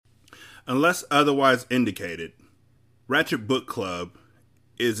Unless otherwise indicated, Ratchet Book Club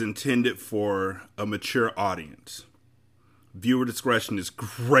is intended for a mature audience. Viewer discretion is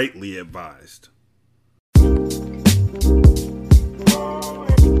greatly advised.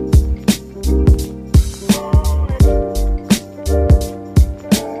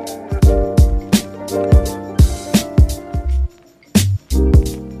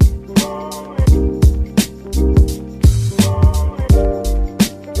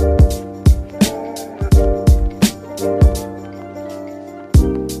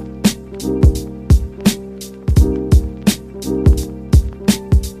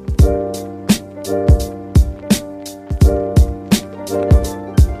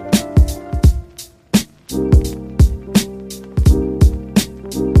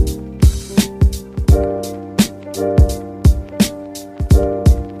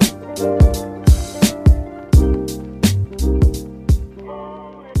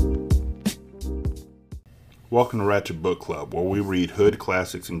 Welcome to Ratchet Book Club, where we read hood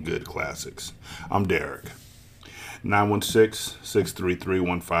classics and good classics. I'm Derek.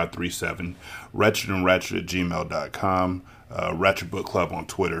 916-633-1537, ratchetandratchet@gmail.com, Ratchet Book Club on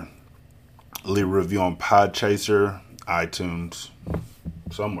Twitter. Leave a review on Podchaser, iTunes,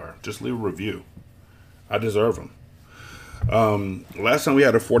 somewhere. Just leave a review. I deserve them. Last time we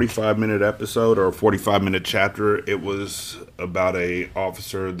had a 45-minute episode or a 45-minute chapter. It was about a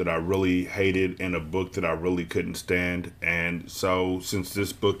officer that I really hated in a book that I really couldn't stand. And so since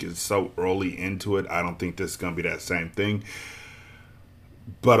this book is so early into it, I don't think this is going to be that same thing.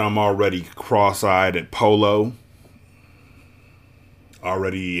 But I'm already cross-eyed at Polo.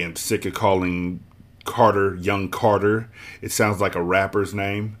 Already am sick of calling Carter Young Carter. It sounds like a rapper's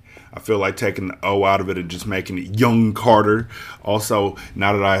name. I feel like taking the O out of it and just making it Young Carter. Also,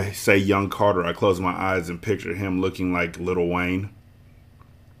 now that I say Young Carter, I close my eyes and picture him looking like Lil Wayne.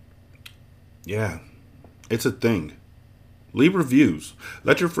 Yeah, it's a thing. Leave reviews.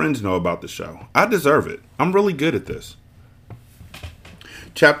 Let your friends know about the show. I deserve it. I'm really good at this.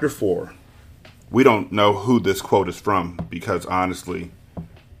 Chapter 4. We don't know who this quote is from because honestly,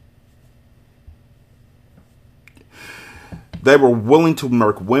 they were willing to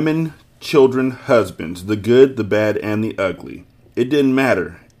murk women, children, husbands, the good, the bad, and the ugly. It didn't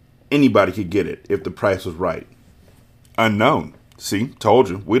matter. Anybody could get it if the price was right. Unknown. See, told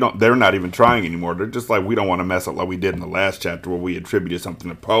you. They're not even trying anymore. They're just like, we don't want to mess up like we did in the last chapter where we attributed something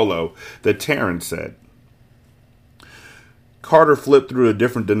to Polo that Terrence said. Carter flipped through the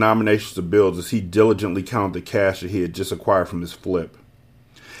different denominations of bills as he diligently counted the cash that he had just acquired from his flip.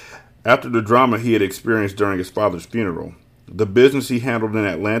 After the drama he had experienced during his father's funeral, the business he handled in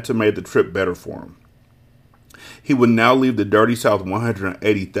Atlanta made the trip better for him. He would now leave the dirty South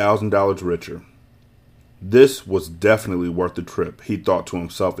 $180,000 richer. This was definitely worth the trip, he thought to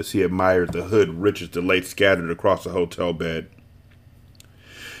himself as he admired the hood riches that lay scattered across the hotel bed.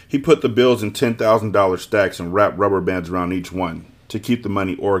 He put the bills in $10,000 stacks and wrapped rubber bands around each one to keep the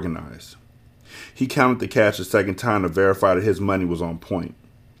money organized. He counted the cash a second time to verify that his money was on point.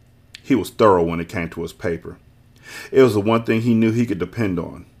 He was thorough when it came to his paper. It was the one thing he knew he could depend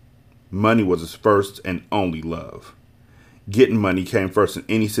on. Money was his first and only love. Getting money came first in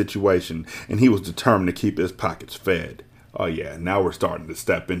any situation, and he was determined to keep his pockets fed. Oh yeah, now we're starting to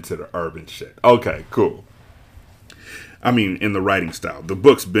step into the urban shit. Okay, cool. I mean, in the writing style. The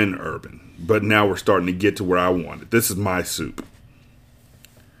book's been urban, but now we're starting to get to where I wanted. This is my soup.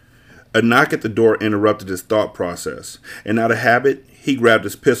 A knock at the door interrupted his thought process, and out of habit, he grabbed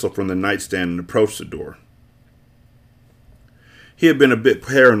his pistol from the nightstand and approached the door. He had been a bit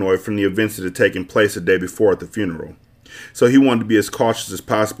paranoid from the events that had taken place the day before at the funeral, so he wanted to be as cautious as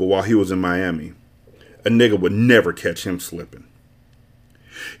possible while he was in Miami. A nigga would never catch him slipping.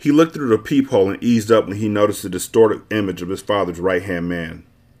 He looked through the peephole and eased up when he noticed the distorted image of his father's right-hand man.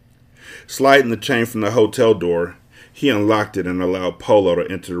 Sliding the chain from the hotel door, he unlocked it and allowed Polo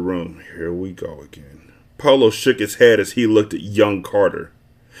to enter the room. Here we go again. Polo shook his head as he looked at young Carter.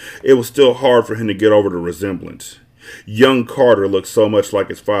 It was still hard for him to get over the resemblance. Young Carter looked so much like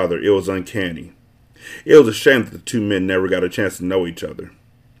his father, it was uncanny. It was a shame that the two men never got a chance to know each other.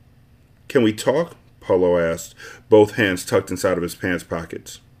 Can we talk? Polo asked, both hands tucked inside of his pants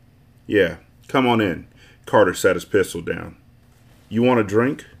pockets. Yeah, come on in. Carter set his pistol down. You want a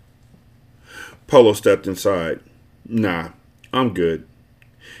drink? Polo stepped inside. Nah, I'm good.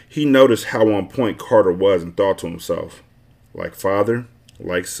 He noticed how on point Carter was and thought to himself, like father,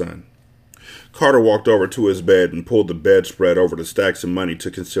 like son. Carter walked over to his bed and pulled the bedspread over the stacks of money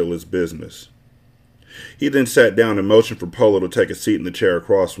to conceal his business. He then sat down and motioned for Polo to take a seat in the chair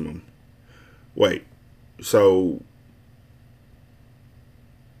across from him. Wait, so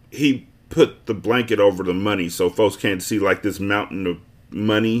he put the blanket over the money so folks can't see like this mountain of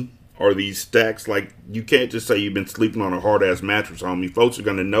money or these stacks. Like, you can't just say you've been sleeping on a hard ass mattress, homie. Folks are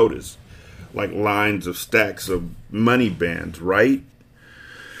gonna notice like lines of stacks of money bands, right?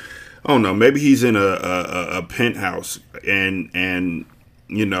 Oh no, maybe he's in a penthouse and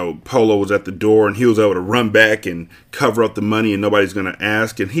you know, Polo was at the door and he was able to run back and cover up the money and nobody's gonna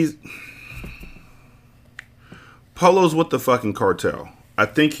ask. And Polo's with the fucking cartel. I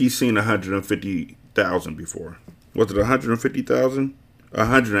think he's seen 150,000 before. Was it 150,000?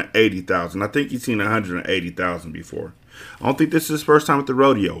 180,000. I think he's seen 180,000 before. I don't think this is his first time at the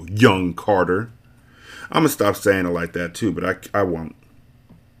rodeo, young Carter. I'm gonna stop saying it like that too, but I won't.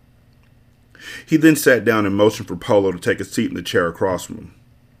 He then sat down and motioned for Polo to take a seat in the chair across from him.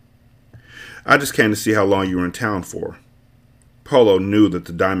 I just came to see how long you were in town for. Polo knew that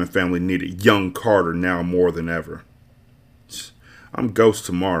the Diamond family needed young Carter now more than ever. I'm ghost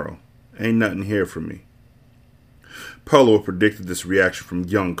tomorrow. Ain't nothing here for me. Polo predicted this reaction from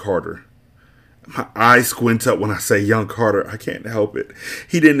young Carter. My eyes squint up when I say young Carter. I can't help it.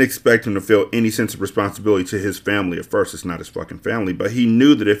 He didn't expect him to feel any sense of responsibility to his family. At first, it's not his fucking family, but he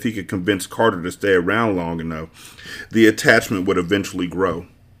knew that if he could convince Carter to stay around long enough, the attachment would eventually grow.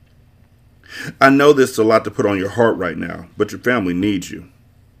 I know this is a lot to put on your heart right now, but your family needs you.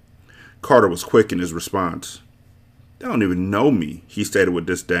 Carter was quick in his response. They don't even know me, he stated with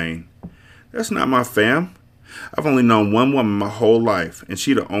disdain. That's not my fam. I've only known one woman my whole life, and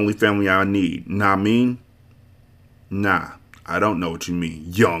she the only family I need. Nah, mean? Nah, I don't know what you mean,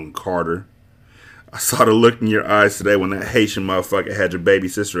 young Carter. I saw the look in your eyes today when that Haitian motherfucker had your baby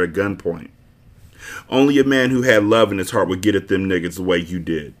sister at gunpoint. Only a man who had love in his heart would get at them niggas the way you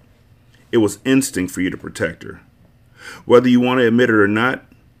did. It was instinct for you to protect her. Whether you want to admit it or not,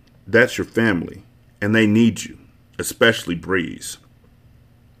 that's your family, and they need you, especially Breeze.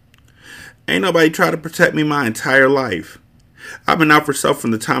 Ain't nobody tried to protect me my entire life. I've been out for self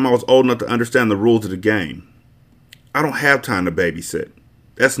from the time I was old enough to understand the rules of the game. I don't have time to babysit.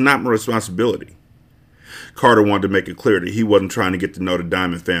 That's not my responsibility. Carter wanted to make it clear that he wasn't trying to get to know the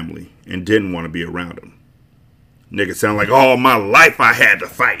Diamond family and didn't want to be around them. Niggas sound like all my life I had to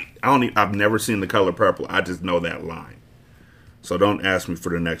fight. I've never seen The Color Purple. I just know that line. So don't ask me for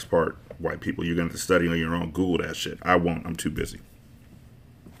the next part, white people. You're going to have to study on your own. Google that shit. I won't. I'm too busy.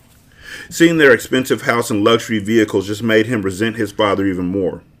 Seeing their expensive house and luxury vehicles just made him resent his father even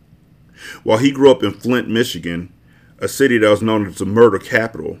more. While he grew up in Flint, Michigan, a city that was known as the murder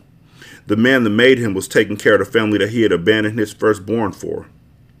capital, the man that made him was taking care of the family that he had abandoned his firstborn for.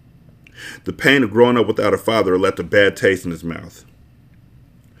 The pain of growing up without a father left a bad taste in his mouth.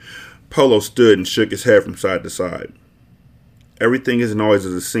 Polo stood and shook his head from side to side. Everything isn't always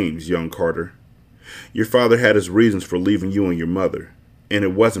as it seems, young Carter. Your father had his reasons for leaving you and your mother, and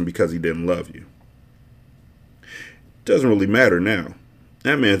it wasn't because he didn't love you. It doesn't really matter now.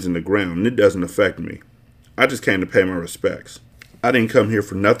 That man's in the ground, and it doesn't affect me. I just came to pay my respects. I didn't come here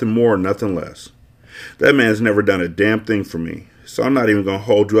for nothing more or nothing less. That man's never done a damn thing for me, so I'm not even going to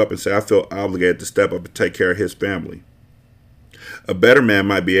hold you up and say I feel obligated to step up and take care of his family. A better man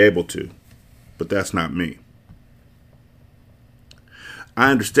might be able to, but that's not me.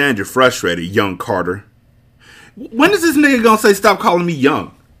 I understand you're frustrated, young Carter. When is this nigga gonna say stop calling me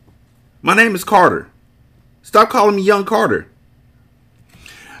young? My name is Carter. Stop calling me young Carter.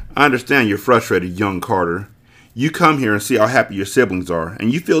 I understand you're frustrated, young Carter. You come here and see how happy your siblings are,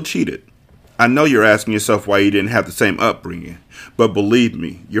 and you feel cheated. I know you're asking yourself why you didn't have the same upbringing, but believe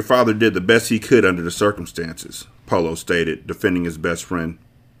me, your father did the best he could under the circumstances, Polo stated, defending his best friend.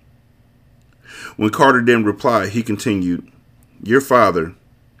 When Carter didn't reply, he continued, Your father,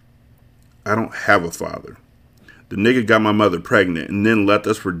 I don't have a father. The nigga got my mother pregnant and then left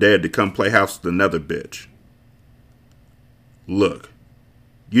us for dead to come play house with another bitch. Look,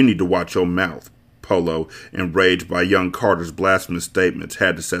 you need to watch your mouth, Polo, enraged by young Carter's blasphemous statements,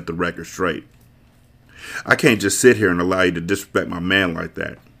 had to set the record straight. I can't just sit here and allow you to disrespect my man like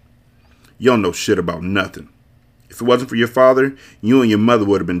that. You don't know shit about nothing. If it wasn't for your father, you and your mother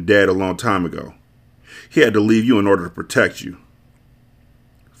would have been dead a long time ago. He had to leave you in order to protect you.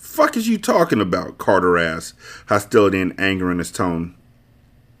 Fuck is you talking about? Carter asked, hostility and anger in his tone.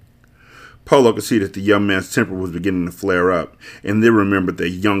 Polo could see that the young man's temper was beginning to flare up, and then remembered that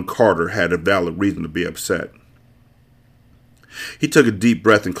young Carter had a valid reason to be upset. He took a deep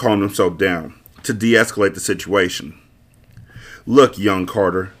breath and calmed himself down to de-escalate the situation. Look, young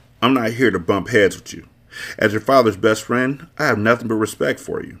Carter, I'm not here to bump heads with you. As your father's best friend, I have nothing but respect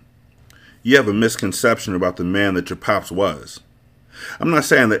for you. You have a misconception about the man that your pops was. I'm not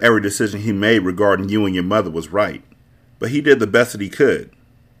saying that every decision he made regarding you and your mother was right, but he did the best that he could.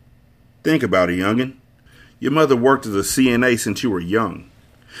 Think about it, youngin'. Your mother worked as a CNA since you were young.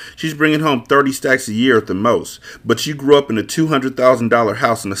 She's bringing home 30 stacks a year at the most, but you grew up in a $200,000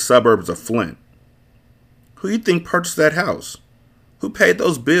 house in the suburbs of Flint. Who you think purchased that house? Who paid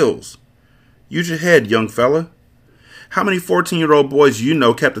those bills? Use your head, young fella. How many 14-year-old boys you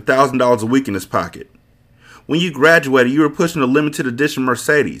know kept $1,000 a week in his pocket? When you graduated, you were pushing a limited edition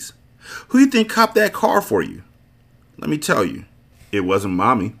Mercedes. Who you think copped that car for you? Let me tell you, it wasn't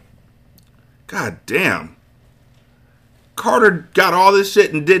mommy. God damn. Carter got all this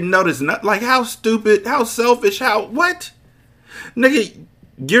shit and didn't notice nothing. Like, how stupid, how selfish, what? Nigga,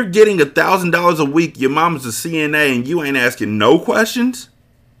 you're getting $1,000 a week, your mom's a CNA, and you ain't asking no questions?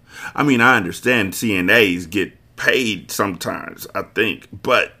 I mean, I understand CNAs get paid sometimes, I think.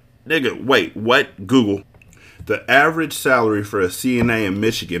 But, nigga, wait, what? Google. The average salary for a CNA in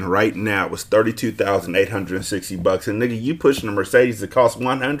Michigan right now was $32,860. And, nigga, you pushing a Mercedes that costs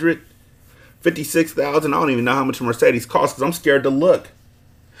 $156,000? I don't even know how much a Mercedes costs because I'm scared to look.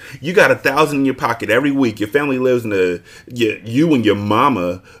 You got $1,000 in your pocket every week. Your family lives in you and your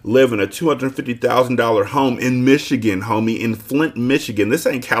mama live in a $250,000 home in Michigan, homie, in Flint, Michigan. This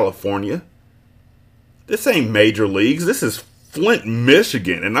ain't California. This ain't major leagues. This is Flint,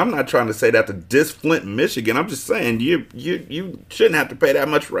 Michigan. And I'm not trying to say that to diss Flint, Michigan. I'm just saying you shouldn't have to pay that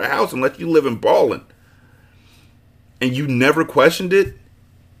much for a house unless you live in Ballin. And you never questioned it?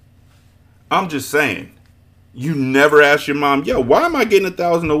 I'm just saying. You never asked your mom, yo, why am I getting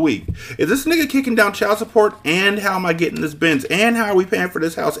 $1,000 a week? Is this nigga kicking down child support? And how am I getting this Benz? And how are we paying for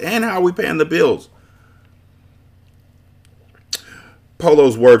this house? And how are we paying the bills?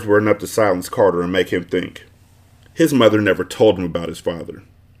 Polo's words were enough to silence Carter and make him think. His mother never told him about his father.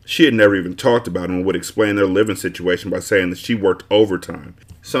 She had never even talked about him and would explain their living situation by saying that she worked overtime,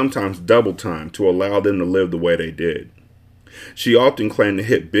 sometimes double time, to allow them to live the way they did. She often claimed to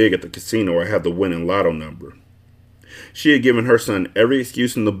hit big at the casino or have the winning lotto number. She had given her son every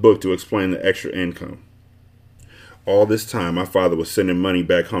excuse in the book to explain the extra income. All this time, my father was sending money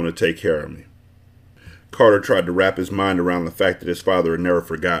back home to take care of me. Carter tried to wrap his mind around the fact that his father had never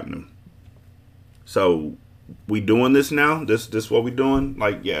forgotten him. So, we doing this now? This what we doing?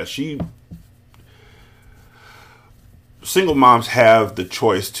 Like, yeah, single moms have the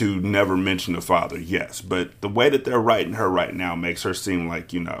choice to never mention the father, yes. But the way that they're writing her right now makes her seem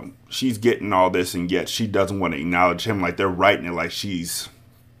like, she's getting all this and yet she doesn't want to acknowledge him. Like, they're writing it like she's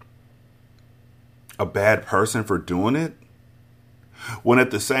a bad person for doing it. When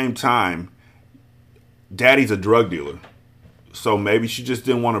at the same time, daddy's a drug dealer. So maybe she just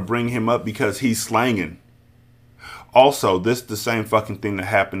didn't want to bring him up because he's slanging. Also, this is the same fucking thing that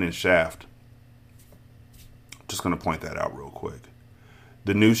happened in Shaft. Just going to point that out real quick.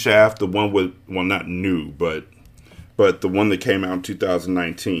 The new Shaft, the one with, well, not new, but the one that came out in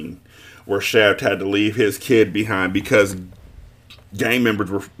 2019, where Shaft had to leave his kid behind because gang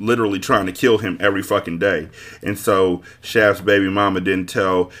members were literally trying to kill him every fucking day. And so Shaft's baby mama didn't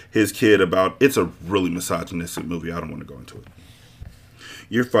tell his kid about, it's a really misogynistic movie. I don't want to go into it.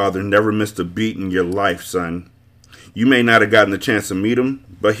 Your father never missed a beat in your life, son. You may not have gotten the chance to meet him,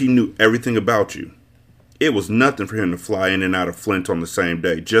 but he knew everything about you. It was nothing for him to fly in and out of Flint on the same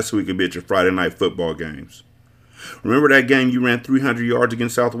day just so he could be at your Friday night football games. Remember that game you ran 300 yards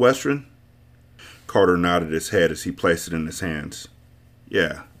against Southwestern? Carter nodded his head as he placed it in his hands.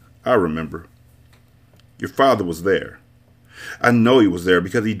 Yeah, I remember. Your father was there. I know he was there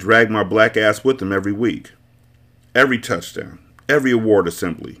because he dragged my black ass with him every week. Every touchdown, every award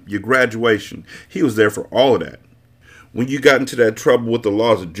assembly, your graduation, he was there for all of that. When you got into that trouble with the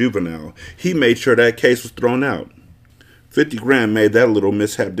laws of juvenile, he made sure that case was thrown out. 50 grand made that little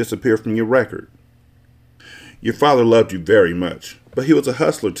mishap disappear from your record. Your father loved you very much, but he was a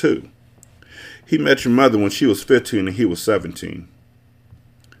hustler too. He met your mother when she was 15 and he was 17.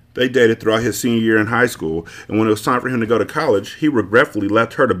 They dated throughout his senior year in high school, and when it was time for him to go to college, he regretfully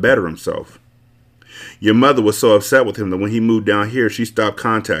left her to better himself. Your mother was so upset with him that when he moved down here, she stopped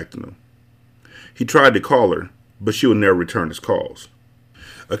contacting him. He tried to call her, but she would never return his calls.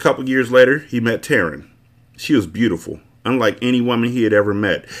 A couple years later, he met Taryn. She was beautiful, unlike any woman he had ever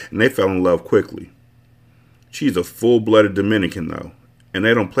met, and they fell in love quickly. She's a full-blooded Dominican, though, and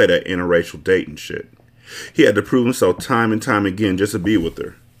they don't play that interracial dating shit. He had to prove himself time and time again just to be with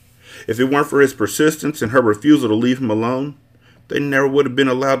her. If it weren't for his persistence and her refusal to leave him alone, they never would have been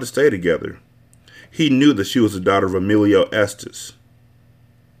allowed to stay together. He knew that she was the daughter of Emilio Estes.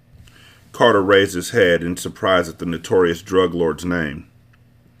 Carter raised his head in surprise at the notorious drug lord's name.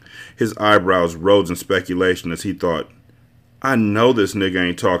 His eyebrows rose in speculation as he thought, I know this nigga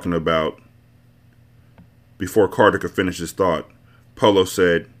ain't talking about... Before Carter could finish his thought, Polo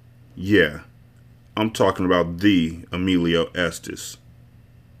said, Yeah, I'm talking about the Emilio Estes.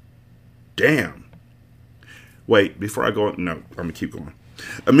 Damn. Wait, before I go, no, I'm going to keep going.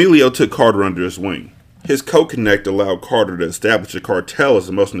 Emilio took Carter under his wing. His co-connect allowed Carter to establish a cartel as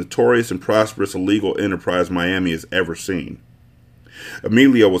the most notorious and prosperous illegal enterprise Miami has ever seen.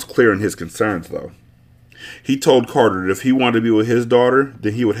 Emilio was clear in his concerns, though. He told Carter that if he wanted to be with his daughter,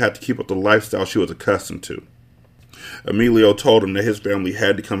 then he would have to keep up the lifestyle she was accustomed to. Emilio told him that his family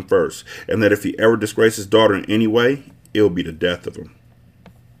had to come first, and that if he ever disgraced his daughter in any way, it would be the death of him.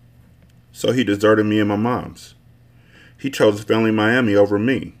 So he deserted me and my mom's. He chose his family in Miami over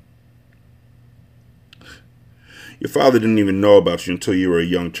me. Your father didn't even know about you until you were a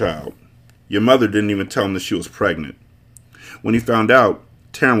young child. Your mother didn't even tell him that she was pregnant. When he found out,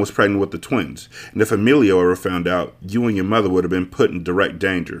 Taryn was pregnant with the twins, and if Emilio ever found out, you and your mother would have been put in direct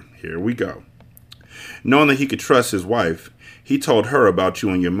danger. Here we go. Knowing that he could trust his wife, he told her about you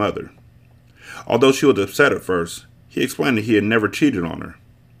and your mother. Although she was upset at first, he explained that he had never cheated on her.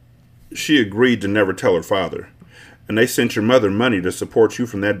 She agreed to never tell her father, and they sent your mother money to support you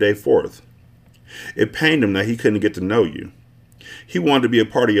from that day forth. It pained him that he couldn't get to know you. He wanted to be a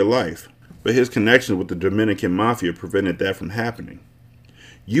part of your life, but his connection with the Dominican Mafia prevented that from happening.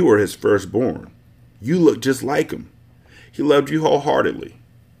 You were his firstborn. You looked just like him. He loved you wholeheartedly.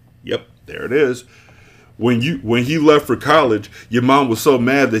 Yep, there it is. When he left for college, your mom was so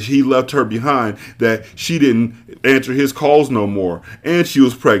mad that he left her behind that she didn't answer his calls no more. And she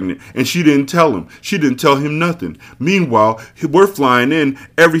was pregnant, and she didn't tell him. She didn't tell him nothing. Meanwhile, we're flying in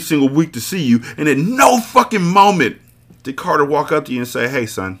every single week to see you, and at no fucking moment did Carter walk up to you and say, hey,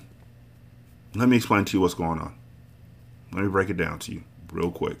 son, let me explain to you what's going on. Let me break it down to you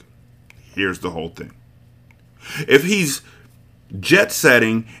real quick. Here's the whole thing. If he's jet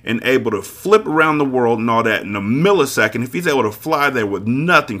setting and able to flip around the world and all that in a millisecond, if he's able to fly there with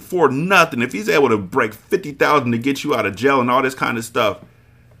nothing, for nothing, if he's able to break 50,000 to get you out of jail and all this kind of stuff,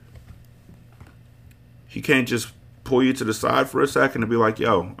 he can't just pull you to the side for a second and be like,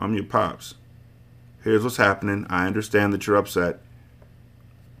 yo, I'm your pops. Here's what's happening. I understand that you're upset.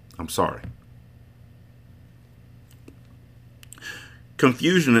 I'm sorry.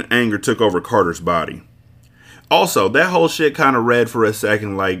 Confusion and anger took over Carter's body. Also, that whole shit kind of read for a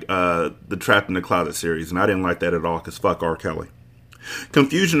second like the Trapped in the Closet series, and I didn't like that at all because fuck R. Kelly.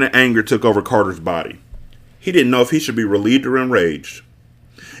 Confusion and anger took over Carter's body. He didn't know if he should be relieved or enraged.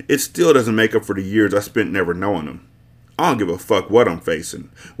 It still doesn't make up for the years I spent never knowing him. I don't give a fuck what I'm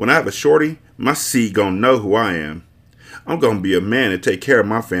facing. When I have a shorty, my seed gonna know who I am. I'm gonna be a man and take care of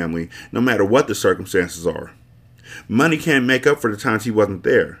my family, no matter what the circumstances are. Money can't make up for the times he wasn't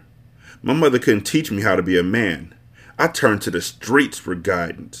there. My mother couldn't teach me how to be a man. I turned to the streets for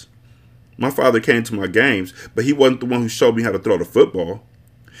guidance. My father came to my games, but he wasn't the one who showed me how to throw the football.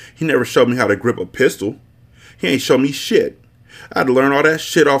 He never showed me how to grip a pistol. He ain't showed me shit. I had to learn all that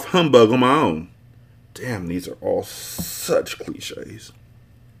shit off humbug on my own. Damn, these are all such cliches.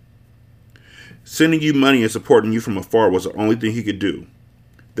 Sending you money and supporting you from afar was the only thing he could do.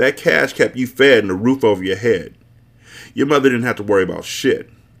 That cash kept you fed and a roof over your head. Your mother didn't have to worry about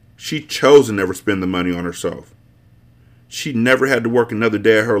shit. She chose to never spend the money on herself. She never had to work another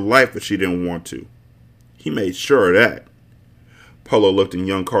day of her life if she didn't want to. He made sure of that. Polo looked in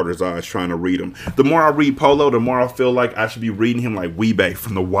young Carter's eyes, trying to read him. The more I read Polo, the more I feel like I should be reading him like Weebay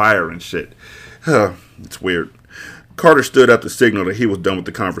from The Wire and shit. It's weird. Carter stood up to signal that he was done with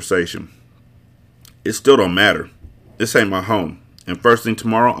the conversation. It still don't matter. This ain't my home. And first thing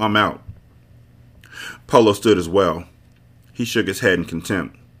tomorrow, I'm out. Polo stood as well. He shook his head in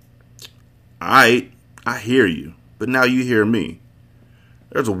contempt. I hear you, but now you hear me.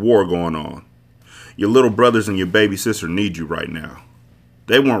 There's a war going on. Your little brothers and your baby sister need you right now.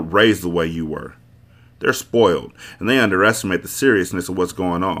 They weren't raised the way you were. They're spoiled, and they underestimate the seriousness of what's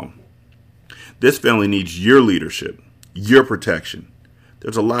going on. This family needs your leadership, your protection.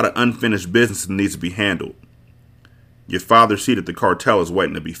 There's a lot of unfinished business that needs to be handled. Your father's seat at the cartel is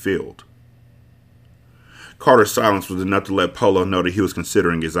waiting to be filled. Carter's silence was enough to let Polo know that he was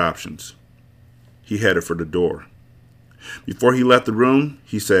considering his options. He headed for the door. Before he left the room,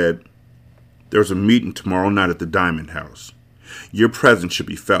 he said, "There's a meeting tomorrow night at the Diamond House. Your presence should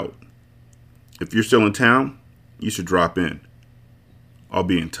be felt. If you're still in town, you should drop in. I'll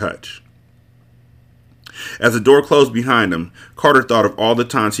be in touch." As the door closed behind him, Carter thought of all the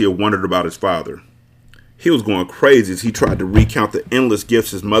times he had wondered about his father. He was going crazy as he tried to recount the endless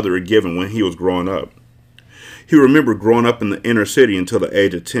gifts his mother had given when he was growing up. He remembered growing up in the inner city until the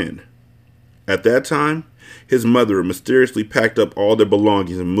age of 10. At that time, his mother had mysteriously packed up all their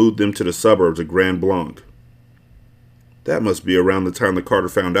belongings and moved them to the suburbs of Grand Blanc. That must be around the time that Carter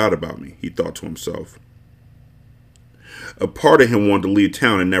found out about me, he thought to himself. A part of him wanted to leave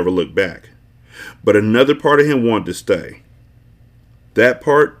town and never look back, but another part of him wanted to stay. That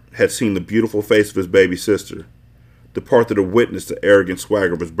part had seen the beautiful face of his baby sister, the part that had witnessed the arrogant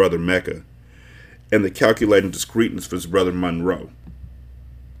swagger of his brother Mecca, and the calculating discreetness of his brother Monroe.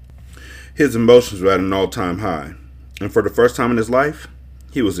 His emotions were at an all-time high, and for the first time in his life,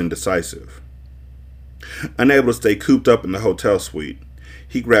 he was indecisive. Unable to stay cooped up in the hotel suite,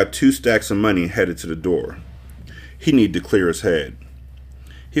 he grabbed 2 stacks of money and headed to the door. He needed to clear his head.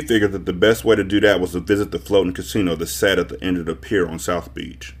 He figured that the best way to do that was to visit the floating casino that sat at the end of the pier on South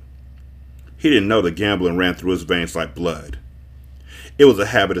Beach. He didn't know that gambling ran through his veins like blood. It was a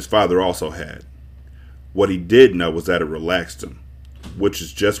habit his father also had. What he did know was that it relaxed him, which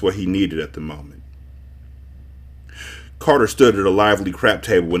is just what he needed at the moment. Carter stood at a lively crap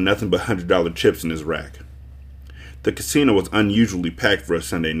table with nothing but $100 chips in his rack. The casino was unusually packed for a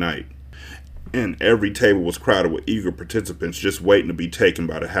Sunday night, and every table was crowded with eager participants just waiting to be taken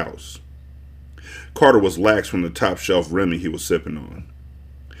by the house. Carter was lax from the top shelf Remy he was sipping on.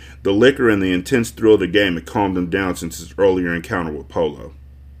 The liquor and the intense thrill of the game had calmed him down since his earlier encounter with Polo.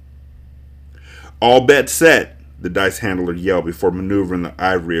 "All bets set," the dice handler yelled before maneuvering the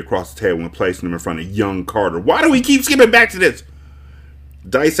ivory across the table and placing them in front of young Carter. "Why do we keep skipping back to this?"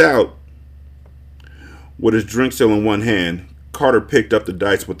 "Dice out." With his drink still in one hand, Carter picked up the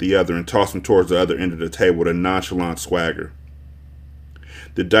dice with the other and tossed them towards the other end of the table with a nonchalant swagger.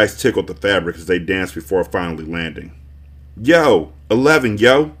 The dice tickled the fabric as they danced before finally landing. "Yo, 11,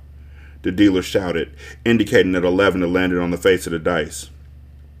 yo!" the dealer shouted, indicating that 11 had landed on the face of the dice.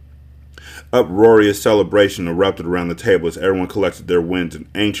 Uproarious celebration erupted around the table as everyone collected their wins and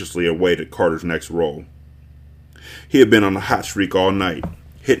anxiously awaited Carter's next roll. He had been on a hot streak all night,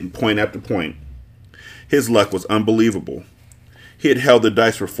 hitting point after point. His luck was unbelievable. He had held the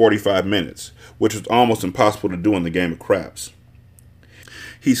dice for 45 minutes, which was almost impossible to do in the game of craps.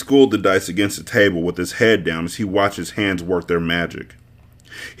 He schooled the dice against the table with his head down as he watched his hands work their magic.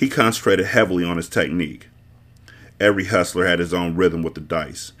 He concentrated heavily on his technique. Every hustler had his own rhythm with the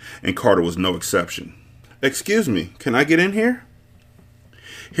dice, and Carter was no exception. "Excuse me, can I get in here?"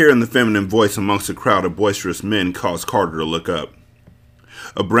 Hearing the feminine voice amongst a crowd of boisterous men caused Carter to look up.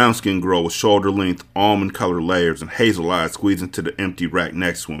 A brown-skinned girl with shoulder-length, almond-colored layers and hazel eyes squeezed into the empty rack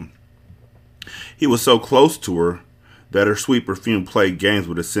next to him. He was so close to her that her sweet perfume played games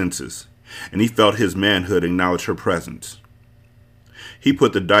with his senses, and he felt his manhood acknowledge her presence. He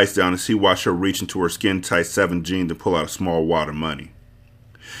put the dice down as he watched her reach into her skin-tight 7 jeans and pull out a small wad of money.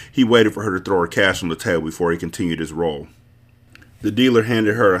 He waited for her to throw her cash on the table before he continued his roll. The dealer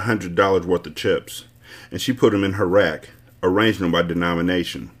handed her $100 worth of chips, and she put them in her rack, arranging them by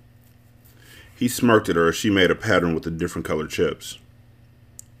denomination. He smirked at her as she made a pattern with the different colored chips.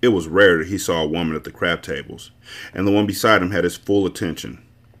 It was rare that he saw a woman at the crap tables, and the one beside him had his full attention.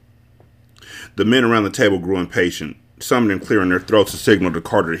 The men around the table grew impatient, some of them clearing their throats to signal to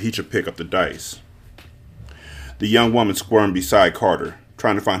Carter that he should pick up the dice. The young woman squirmed beside Carter,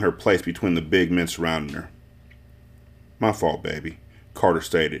 trying to find her place between the big men surrounding her. "My fault, baby," Carter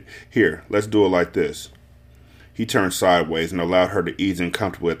stated. "Here, let's do it like this." He turned sideways and allowed her to ease in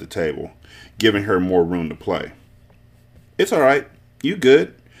comfortably at the table, giving her more room to play. "It's all right. You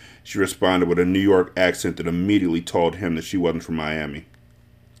good?" she responded with a New York accent that immediately told him that she wasn't from Miami.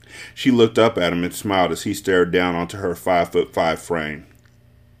 She looked up at him and smiled as he stared down onto her 5'5" frame.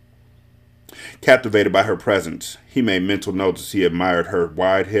 Captivated by her presence, he made mental notes as he admired her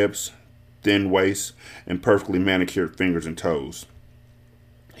wide hips, thin waist, and perfectly manicured fingers and toes.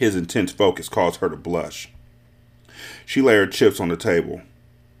 His intense focus caused her to blush. She layered chips on the table.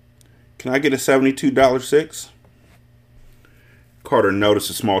 "Can I get a $72 six?" Carter noticed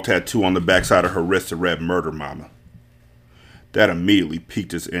a small tattoo on the backside of her wrist that read "Murder Mama." That immediately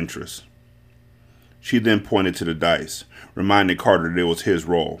piqued his interest. She then pointed to the dice, reminding Carter that it was his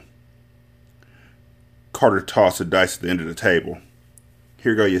roll. Carter tossed the dice at the end of the table.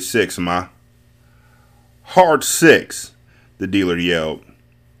 "Here go your 6, ma." "Hard 6, the dealer yelled.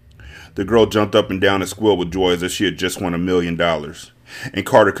 The girl jumped up and down and squealed with joy as if she had just won $1 million, and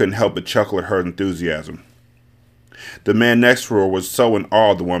Carter couldn't help but chuckle at her enthusiasm. The man next to her was so in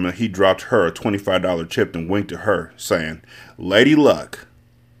awe of the woman that he dropped her a $25 chip and winked at her, saying, "Lady Luck."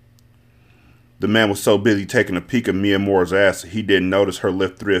 The man was so busy taking a peek at Mia Moore's ass that he didn't notice her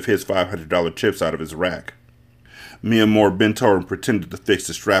lift 3 of his $500 chips out of his rack. Mia Moore bent over and pretended to fix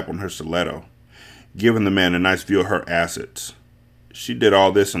the strap on her stiletto, giving the man a nice view of her assets. She did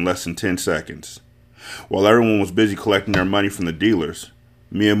all this in less than 10 seconds. While everyone was busy collecting their money from the dealers,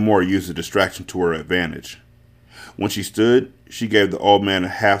 Mia Moore used the distraction to her advantage. When she stood, she gave the old man a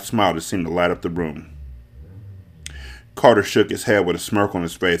half smile that seemed to light up the room. Carter shook his head with a smirk on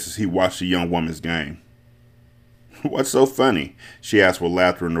his face as he watched the young woman's game. "What's so funny?" she asked with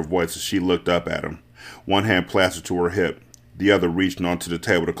laughter in her voice as she looked up at him, one hand plastered to her hip, the other reaching onto the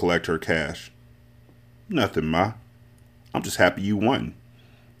table to collect her cash. "Nothing, Ma. I'm just happy you won."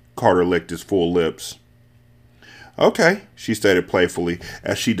 Carter licked his full lips. "Okay," she stated playfully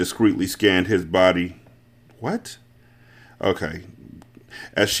as she discreetly scanned his body. "What?" "Okay."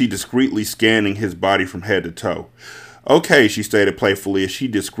 As she discreetly scanning his body from head to toe. "Okay," she stated playfully as she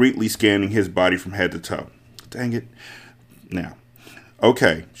discreetly scanning his body from head to toe. Dang it. Now.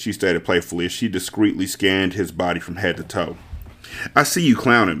 "Okay," she stated playfully as she discreetly scanned his body from head to toe. "I see you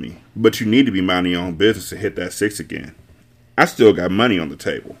clowning me, but you need to be minding your own business to hit that 6 again. I still got money on the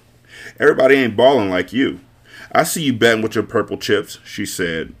table. Everybody ain't balling like you. I see you betting with your purple chips," she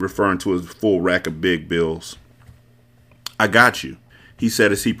said, referring to his full rack of big bills. "I got you," he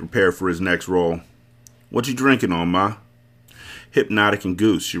said as he prepared for his next roll. "What you drinking on, Ma?" "Hypnotic and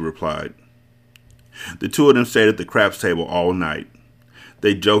Goose," she replied. The two of them stayed at the craps table all night.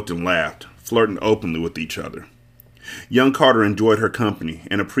 They joked and laughed, flirting openly with each other. Young Carter enjoyed her company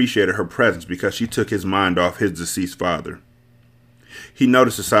and appreciated her presence because she took his mind off his deceased father. He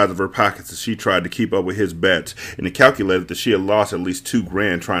noticed the size of her pockets as she tried to keep up with his bets, and he calculated that she had lost at least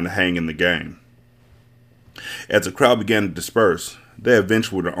 $2,000 trying to hang in the game. As the crowd began to disperse, they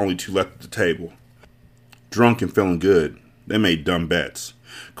eventually were the only two left at the table. Drunk and feeling good, they made dumb bets,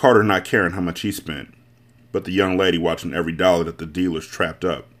 Carter not caring how much he spent, but the young lady watching every dollar that the dealers trapped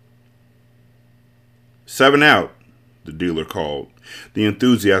up. "7 out," the dealer called. The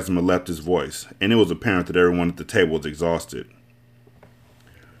enthusiasm had left his voice, and it was apparent that everyone at the table was exhausted.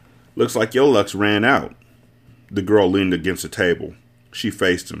 "Looks like your luck's ran out." The girl leaned against the table. She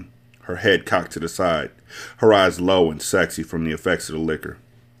faced him, her head cocked to the side, her eyes low and sexy from the effects of the liquor.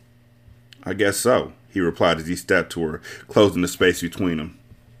 "I guess so," he replied as he stepped to her, closing the space between them.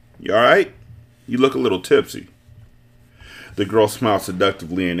 "You all right? You look a little tipsy." The girl smiled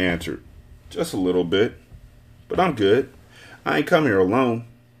seductively and answered, "Just a little bit. But I'm good. I ain't come here alone.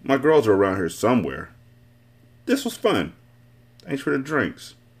 My girls are around here somewhere. This was fun. Thanks for the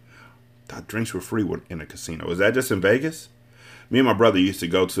drinks." Thought drinks were free in a casino. Is that just in Vegas? Me and my brother used to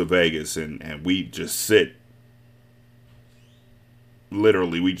go to Vegas and we just sit.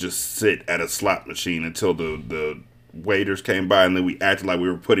 Literally, we just sit at a slot machine until the waiters came by, and then we acted like we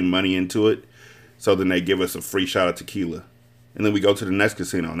were putting money into it. So then they give us a free shot of tequila. And then we go to the next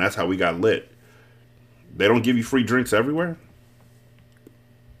casino, and that's how we got lit. They don't give you free drinks everywhere?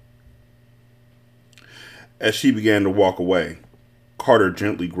 As she began to walk away, Carter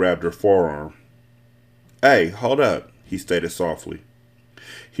gently grabbed her forearm. "Hey, hold up," he stated softly.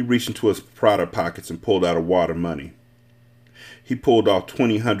 He reached into his Prada pockets and pulled out a wad of money. He pulled off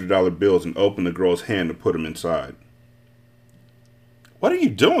 $200 bills and opened the girl's hand to put them inside. "What are you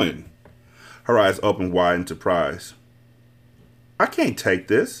doing?" Her eyes opened wide in surprise. "I can't take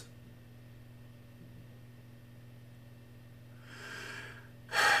this."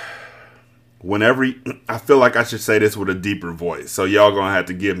 I feel like I should say this with a deeper voice, so y'all gonna have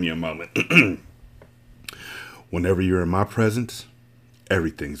to give me a moment. "Whenever you're in my presence,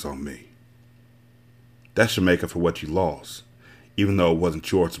 everything's on me. That should make up for what you lost, even though it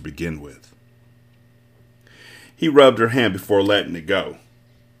wasn't yours to begin with." He rubbed her hand before letting it go.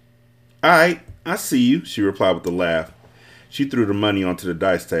 "All right, I see you," she replied with a laugh. She threw the money onto the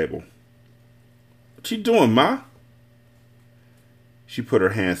dice table. "What you doing, Ma?" She put her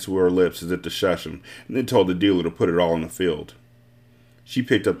hands to her lips as if to shush him, and then told the dealer to put it all on the field. She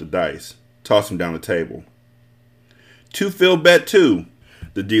picked up the dice, tossed them down the table. "Two field bet too,"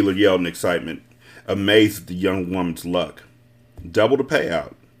 the dealer yelled in excitement, amazed at the young woman's luck. "Double the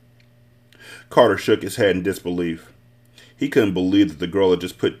payout." Carter shook his head in disbelief. He couldn't believe that the girl had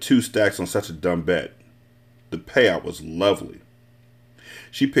just put 2 stacks on such a dumb bet. The payout was lovely.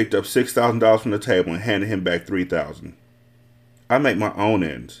 She picked up $6,000 from the table and handed him back $3,000. "I make my own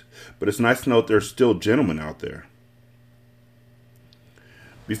ends, but it's nice to know that there's still gentlemen out there."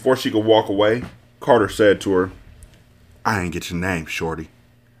 Before she could walk away, Carter said to her, "I didn't get your name, shorty.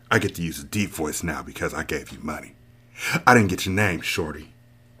 I get to use a deep voice now because I gave you money. I didn't get your name, shorty."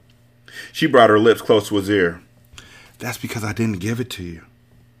 She brought her lips close to his ear. "That's because I didn't give it to you.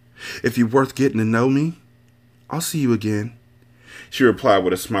 If you're worth getting to know me, I'll see you again," she replied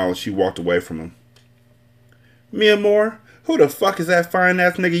with a smile as she walked away from him. "Mia Moore, who the fuck is that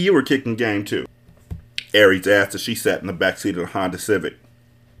fine-ass nigga you were kicking game to?" Aries asked as she sat in the backseat of the Honda Civic.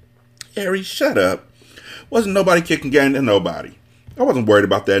 "Aries, shut up. Wasn't nobody kicking game to nobody. I wasn't worried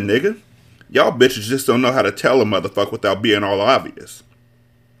about that nigga. Y'all bitches just don't know how to tell a motherfucker without being all obvious.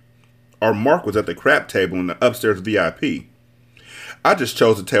 Our Mark was at the crap table in the upstairs VIP. I just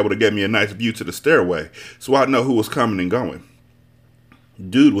chose a table to get me a nice view to the stairway, so I'd know who was coming and going.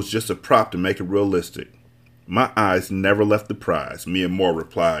 Dude was just a prop to make it realistic. My eyes never left the prize, Mia Moore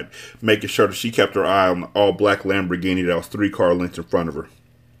replied, making sure that she kept her eye on the all-black Lamborghini that was 3 car lengths in front of her.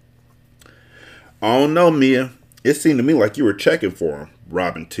 I don't know, Mia. It seemed to me like you were checking for him,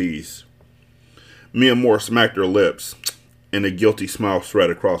 Robin teased. Mia Moore smacked her lips, and a guilty smile spread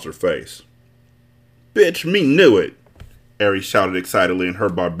across her face. Bitch, me knew it, Aries shouted excitedly in her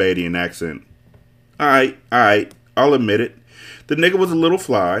Barbadian accent. Alright, I'll admit it. The nigga was a little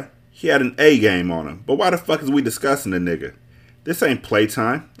fly. He had an A game on him, but why the fuck is we discussing the nigga? This ain't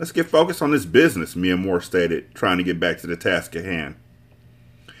playtime. Let's get focused on this business, Mia Moore stated, trying to get back to the task at hand.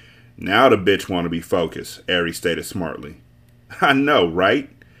 Now the bitch want to be focused, Aries stated smartly. I know, right?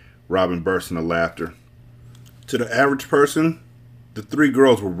 Robin burst into laughter. To the average person, the 3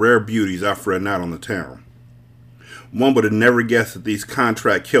 girls were rare beauties out for a night on the town. One would have never guessed that these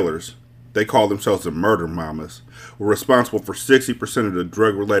contract killers, they call themselves the murder mamas, were responsible for 60% of the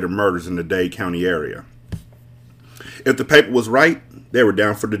drug-related murders in the Dade County area. If the paper was right, they were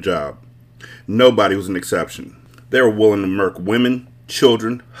down for the job. Nobody was an exception. They were willing to murk women,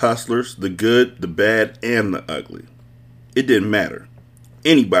 children, hustlers, the good, the bad, and the ugly. It didn't matter.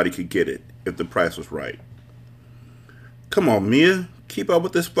 Anybody could get it if the price was right. Come on, Mia. Keep up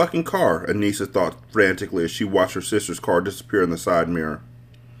with this fucking car, Anissa thought frantically as she watched her sister's car disappear in the side mirror.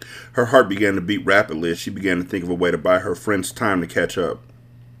 Her heart began to beat rapidly as she began to think of a way to buy her friends time to catch up.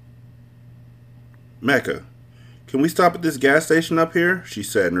 Mecca, can we stop at this gas station up here? She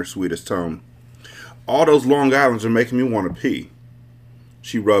said in her sweetest tone. All those Long Islanders are making me want to pee.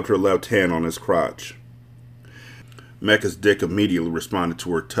 She rubbed her left hand on his crotch. Mecca's dick immediately responded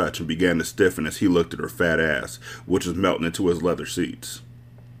to her touch and began to stiffen as he looked at her fat ass, which was melting into his leather seats.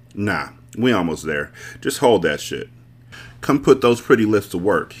 Nah, we almost there. Just hold that shit. Come put those pretty lips to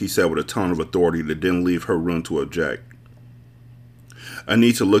work, he said with a tone of authority that didn't leave her room to object.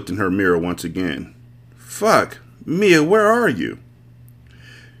 Anita looked in her mirror once again. Fuck, Mia, where are you?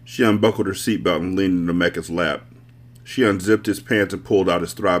 She unbuckled her seatbelt and leaned into Mecca's lap. She unzipped his pants and pulled out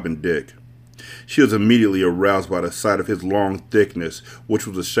his throbbing dick. She was immediately aroused by the sight of his long thickness, which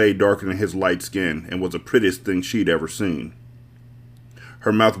was a shade darker than his light skin, and was the prettiest thing she'd ever seen.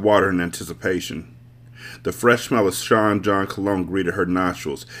 Her mouth watered in anticipation. The fresh smell of Sean John cologne greeted her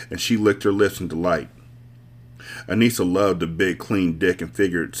nostrils, and she licked her lips in delight. Anissa loved a big, clean dick and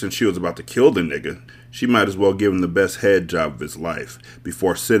figured since she was about to kill the nigga, she might as well give him the best head job of his life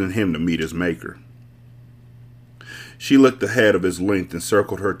before sending him to meet his maker. She licked the head of his length and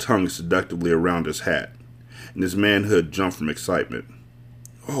circled her tongue seductively around his hat, and his manhood jumped from excitement.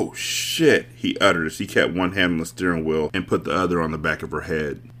 Oh, shit, he uttered as he kept one hand on the steering wheel and put the other on the back of her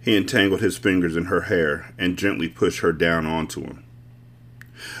head. He entangled his fingers in her hair and gently pushed her down onto him.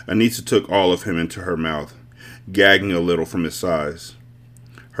 Anissa took all of him into her mouth, gagging a little from his size.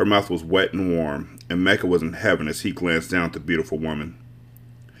 Her mouth was wet and warm, and Mecca was in heaven as he glanced down at the beautiful woman.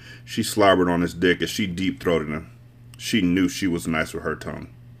 She slobbered on his dick as she deep-throated him. She knew she was nice with her tongue.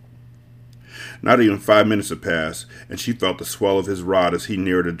 Not even 5 minutes had passed, and she felt the swell of his rod as he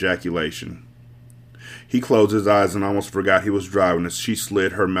neared ejaculation. He closed his eyes and almost forgot he was driving as she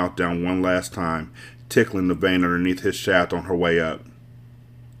slid her mouth down one last time, tickling the vein underneath his shaft on her way up.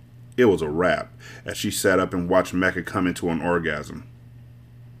 It was a wrap, as she sat up and watched Mecca come into an orgasm.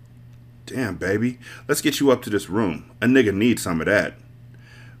 Damn, baby, let's get you up to this room. A nigga needs some of that.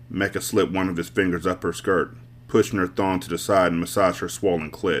 Mecca slipped one of his fingers up her skirt, pushing her thong to the side and massaged her swollen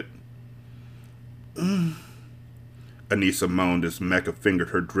clit. Anissa moaned as Mecca fingered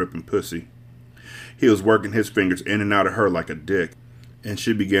her dripping pussy. He was working his fingers in and out of her like a dick, and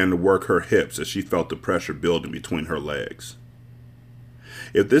she began to work her hips as she felt the pressure building between her legs.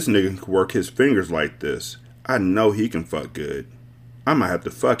 If this nigga can work his fingers like this, I know he can fuck good. I might have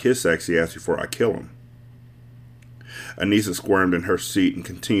to fuck his sexy ass before I kill him. Anissa squirmed in her seat and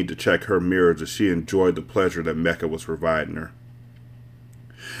continued to check her mirrors as she enjoyed the pleasure that Mecca was providing her.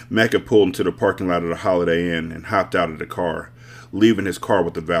 Mecca pulled into the parking lot of the Holiday Inn and hopped out of the car, leaving his car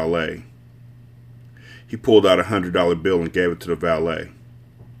with the valet. He pulled out $100 bill and gave it to the valet.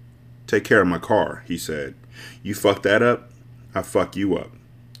 Take care of my car, he said. You fuck that up, I fuck you up.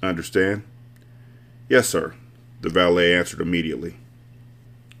 Understand? Yes, sir, the valet answered immediately.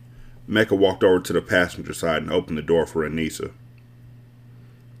 Mecca walked over to the passenger side and opened the door for Anissa.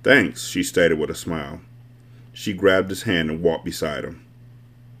 Thanks, she stated with a smile. She grabbed his hand and walked beside him.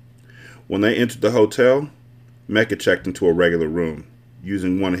 When they entered the hotel, Mecca checked into a regular room,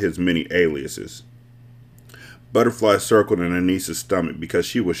 using one of his many aliases. Butterflies circled in Anissa's stomach because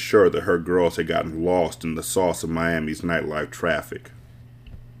she was sure that her girls had gotten lost in the sauce of Miami's nightlife traffic.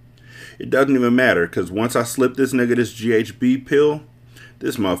 It doesn't even matter, because once I slip this nigga this GHB pill,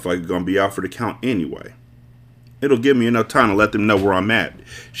 this motherfucker gonna be out for the count anyway. It'll give me enough time to let them know where I'm at,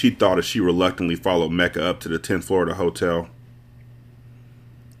 she thought as she reluctantly followed Mecca up to the 10th floor of the hotel.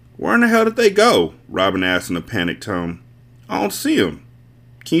 Where in the hell did they go? Robin asked in a panicked tone. I don't see them.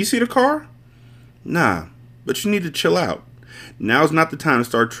 Can you see the car? Nah, but you need to chill out. Now's not the time to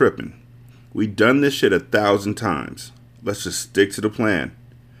start tripping. We've done this shit 1,000 times. Let's just stick to the plan.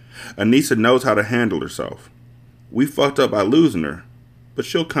 Anissa knows how to handle herself. We fucked up by losing her, but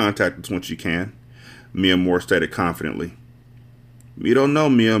she'll contact us when she can, Mia Moore stated confidently. Me don't know,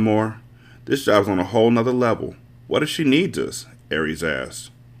 Mia Moore. This job's on a whole nother level. What if she needs us? Aries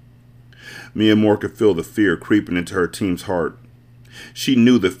asked. Mia Moore could feel the fear creeping into her team's heart. She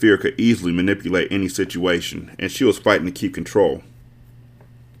knew that fear could easily manipulate any situation, and she was fighting to keep control.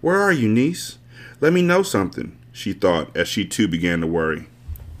 Where are you, niece? Let me know something, she thought as she too began to worry.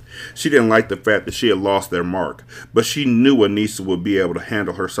 She didn't like the fact that she had lost their mark, but she knew Anissa would be able to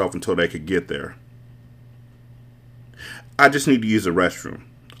handle herself until they could get there. I just need to use the restroom.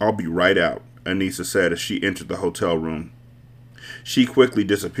 I'll be right out, Anissa said as she entered the hotel room. She quickly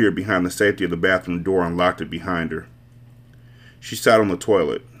disappeared behind the safety of the bathroom door and locked it behind her. She sat on the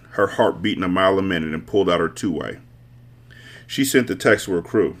toilet, her heart beating a mile a minute, and pulled out her two-way. She sent the text to her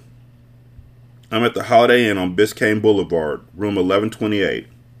crew. I'm at the Holiday Inn on Biscayne Boulevard, room 1128.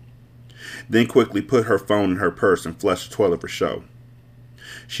 Then quickly put her phone in her purse and flushed the toilet for show.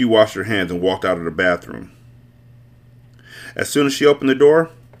 She washed her hands and walked out of the bathroom. As soon as she opened the door,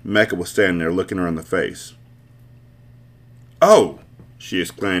 Mecca was standing there looking her in the face. Oh, she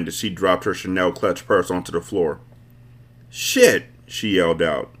exclaimed as she dropped her Chanel clutch purse onto the floor. Shit, she yelled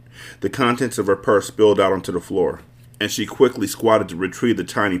out. The contents of her purse spilled out onto the floor, and she quickly squatted to retrieve the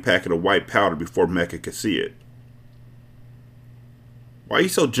tiny packet of white powder before Mecca could see it. Why you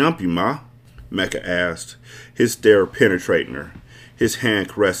so jumpy, Ma? Mecca asked, his stare penetrating her, his hand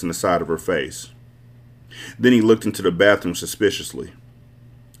caressing the side of her face. Then he looked into the bathroom suspiciously.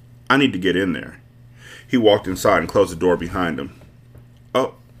 I need to get in there. He walked inside and closed the door behind him.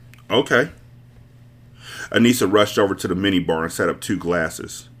 Oh, okay. Anissa rushed over to the minibar and set up 2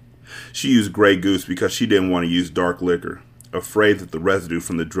 glasses. She used Grey Goose because she didn't want to use dark liquor, afraid that the residue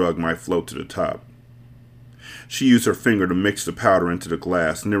from the drug might float to the top. She used her finger to mix the powder into the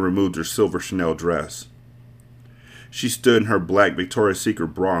glass and then removed her silver Chanel dress. She stood in her black Victoria's Secret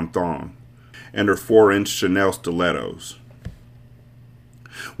bra and thong, and her 4-inch Chanel stilettos.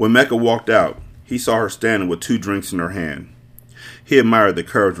 When Mecca walked out, he saw her standing with 2 drinks in her hand. He admired the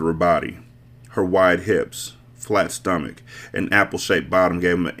curves of her body. Her wide hips, flat stomach, and apple-shaped bottom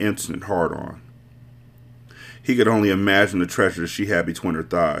gave him an instant hard-on. He could only imagine the treasure she had between her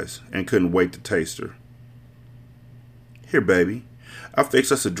thighs, and couldn't wait to taste her. Here, baby, I'll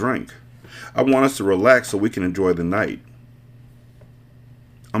fix us a drink. I want us to relax so we can enjoy the night.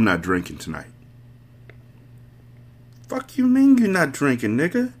 I'm not drinking tonight. Fuck you mean you're not drinking,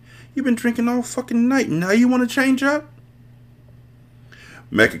 nigga? You've been drinking all fucking night, and now you want to change up?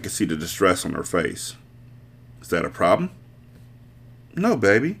 Mecca could see the distress on her face. Is that a problem? No,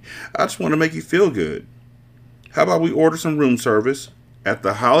 baby. I just want to make you feel good. How about we order some room service at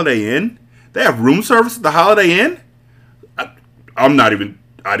the Holiday Inn? They have room service at the Holiday Inn? I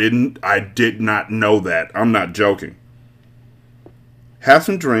did not know that. I'm not joking. Have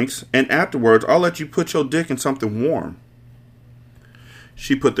some drinks, and afterwards I'll let you put your dick in something warm.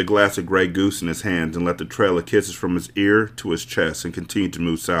 She put the glass of Grey Goose in his hands and let the trail of kisses from his ear to his chest and continued to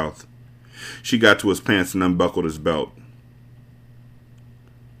move south. She got to his pants and unbuckled his belt.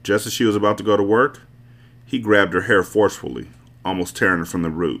 Just as she was about to go to work, he grabbed her hair forcefully, almost tearing her from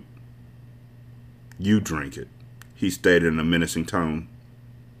the root. You drink it, he stated in a menacing tone.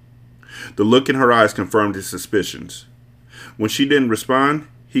 The look in her eyes confirmed his suspicions. When she didn't respond,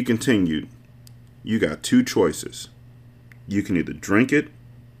 he continued, You got 2 choices. You can either drink it,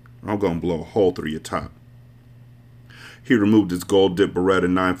 or I'm going to blow a hole through your top. He removed his gold-dipped Beretta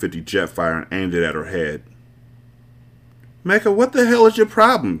 950 Jetfire and aimed it at her head. Mecca, what the hell is your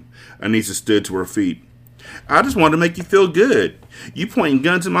problem? Anissa stood to her feet. I just wanted to make you feel good. You pointing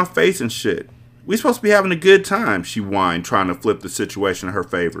guns in my face and shit. We supposed to be having a good time, she whined, trying to flip the situation in her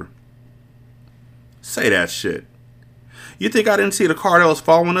favor. Say that shit. You think I didn't see the Cartels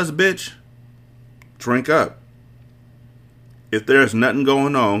following us, bitch? Drink up. If there's nothing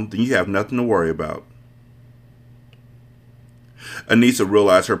going on, then you have nothing to worry about. Anissa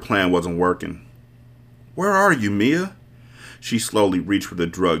realized her plan wasn't working. Where are you, Mia? She slowly reached for the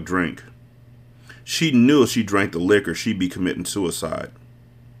drugged drink. She knew if she drank the liquor, she'd be committing suicide.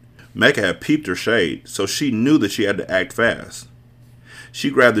 Mecca had peeped her shade, so she knew that she had to act fast. She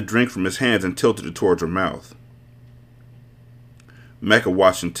grabbed the drink from his hands and tilted it towards her mouth. Mecca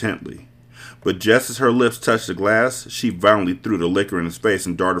watched intently, but just as her lips touched the glass, she violently threw the liquor in his face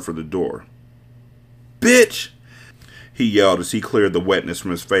and darted for the door. "Bitch!" he yelled as he cleared the wetness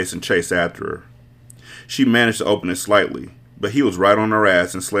from his face and chased after her. She managed to open it slightly, but he was right on her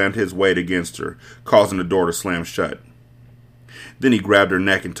ass and slammed his weight against her, causing the door to slam shut. Then he grabbed her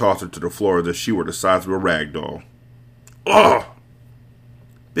neck and tossed her to the floor as if she were the size of a rag doll. "Ugh!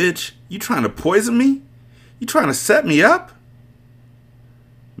 Bitch, you trying to poison me? You trying to set me up?"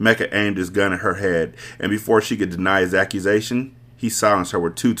 Mecca aimed his gun at her head, and before she could deny his accusation, he silenced her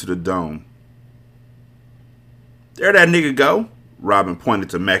with 2 to the dome. "There that nigga go," Robin pointed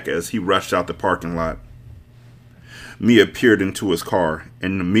to Mecca as he rushed out the parking lot. Mia peered into his car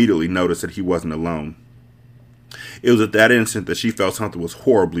and immediately noticed that he wasn't alone. It was at that instant that she felt something was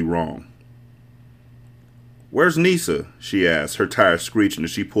horribly wrong. "Where's Nisa?" she asked, her tires screeching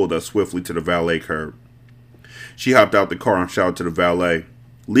as she pulled up swiftly to the valet curb. She hopped out the car and shouted to the valet,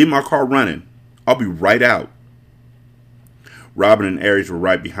 "Leave my car running. I'll be right out." Robin and Aries were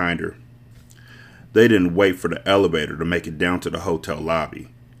right behind her. They didn't wait for the elevator to make it down to the hotel lobby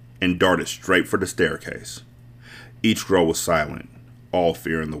and darted straight for the staircase. Each girl was silent, all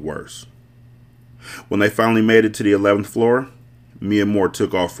fearing the worst. When they finally made it to the 11th floor, Mia Moore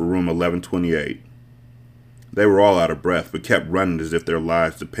took off for room 1128. They were all out of breath, but kept running as if their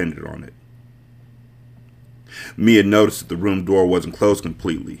lives depended on it. Mia noticed that the room door wasn't closed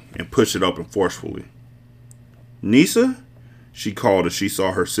completely and pushed it open forcefully. "Nisa?" she called as she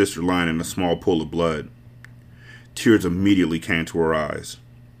saw her sister lying in a small pool of blood. Tears immediately came to her eyes.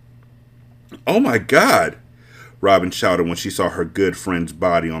 "Oh my God!" Robin shouted when she saw her good friend's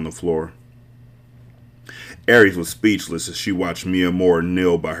body on the floor. Aries was speechless as she watched Mia Moore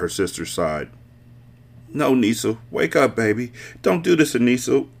kneel by her sister's side. "No, Nisa, wake up, baby. Don't do this to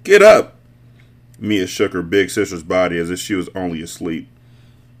Nisa. Get up!" Mia shook her big sister's body as if she was only asleep.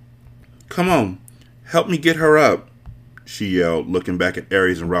 "Come on, help me get her up," she yelled, looking back at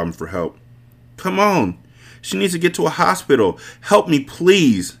Aries and Robin for help. "Come on, she needs to get to a hospital. Help me,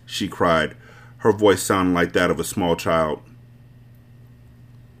 please," she cried, her voice sounding like that of a small child.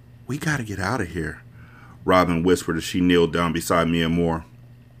 "We gotta get out of here," Robin whispered as she kneeled down beside Mia Moore.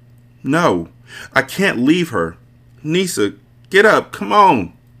 "No, I can't leave her. Nisa, get up, come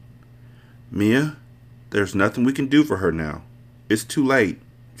on." "Mia, there's nothing we can do for her now. It's too late.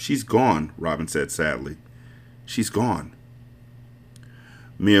 She's gone," Robin said sadly. "She's gone."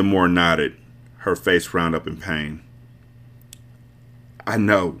 Mia Moore nodded, her face round up in pain. "I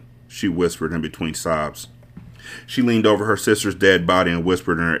know," she whispered in between sobs. She leaned over her sister's dead body and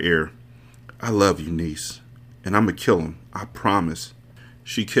whispered in her ear, "I love you, niece, and I'm gonna kill him, I promise."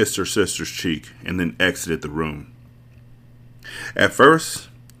 She kissed her sister's cheek and then exited the room. At first,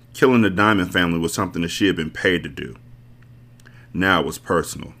 killing the Diamond family was something that she had been paid to do. Now it was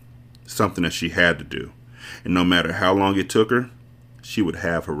personal, something that she had to do, and no matter how long it took her, she would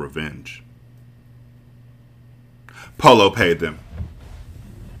have her revenge. Polo paid them.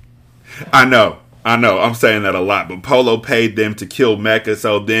 I know, I'm saying that a lot, but Polo paid them to kill Mecca,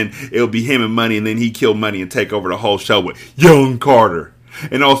 so then it'll be him and Money, and then he kill Money and take over the whole show with Young Carter.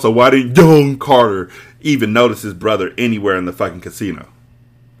 And also, why didn't Young Carter even notice his brother anywhere in the fucking casino?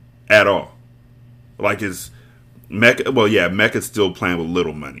 At all. Like his Mecca, well yeah, Mecca's still playing with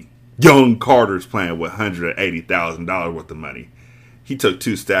little money. Young Carter's playing with $180,000 worth of money. He took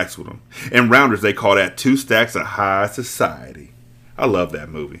 2 stacks with him. In Rounders, they call that 2 stacks of high society. I love that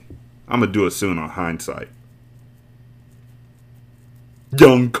movie. I'm going to do it soon on Hindsight.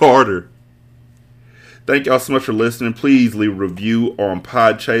 Young Carter. Thank y'all so much for listening. Please leave a review on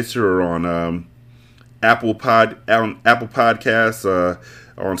Podchaser or on Apple Podcasts,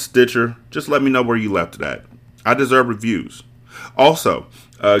 on Stitcher. Just let me know where you left it at. I deserve reviews. Also,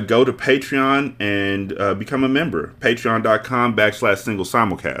 go to Patreon and become a member. Patreon.com/single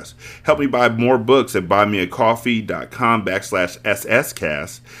simulcast. Help me buy more books at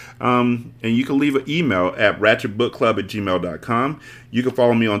buymeacoffee.com/sscast. And you can leave an email at ratchetbookclub@gmail.com. You can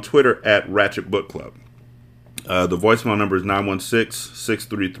follow me on Twitter at ratchetbookclub. The voicemail number is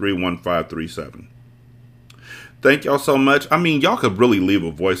 916-633-1537. Thank y'all so much. I mean, y'all could really leave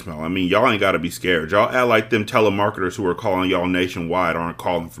a voicemail. I mean, y'all ain't got to be scared. Y'all act like them telemarketers who are calling y'all nationwide aren't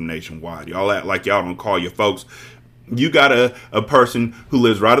calling from nationwide. Y'all act like y'all don't call your folks. You got a person who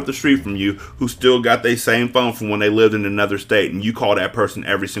lives right up the street from you who still got their same phone from when they lived in another state, and you call that person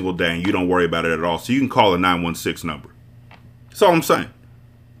every single day, and you don't worry about it at all. So you can call a 916 number. That's all I'm saying.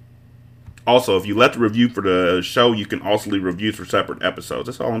 Also, if you left a review for the show, you can also leave reviews for separate episodes.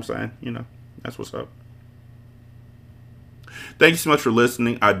 That's all I'm saying. That's what's up. Thank you so much for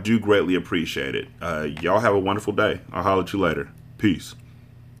listening. I do greatly appreciate it. Y'all have a wonderful day. I'll holler at you later. Peace.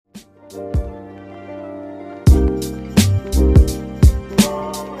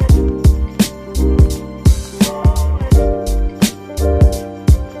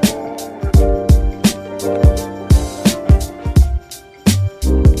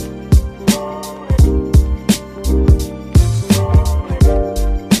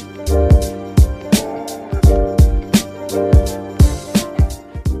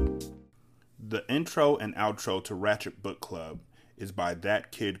 The intro and outro to Ratchet Book Club is by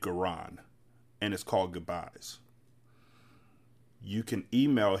That Kid Garan, and it's called Goodbyes. You can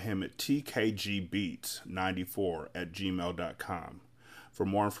email him at tkgbeats94@gmail.com for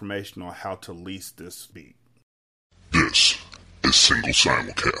more information on how to lease this beat. This is Single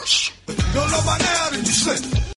Simulcast.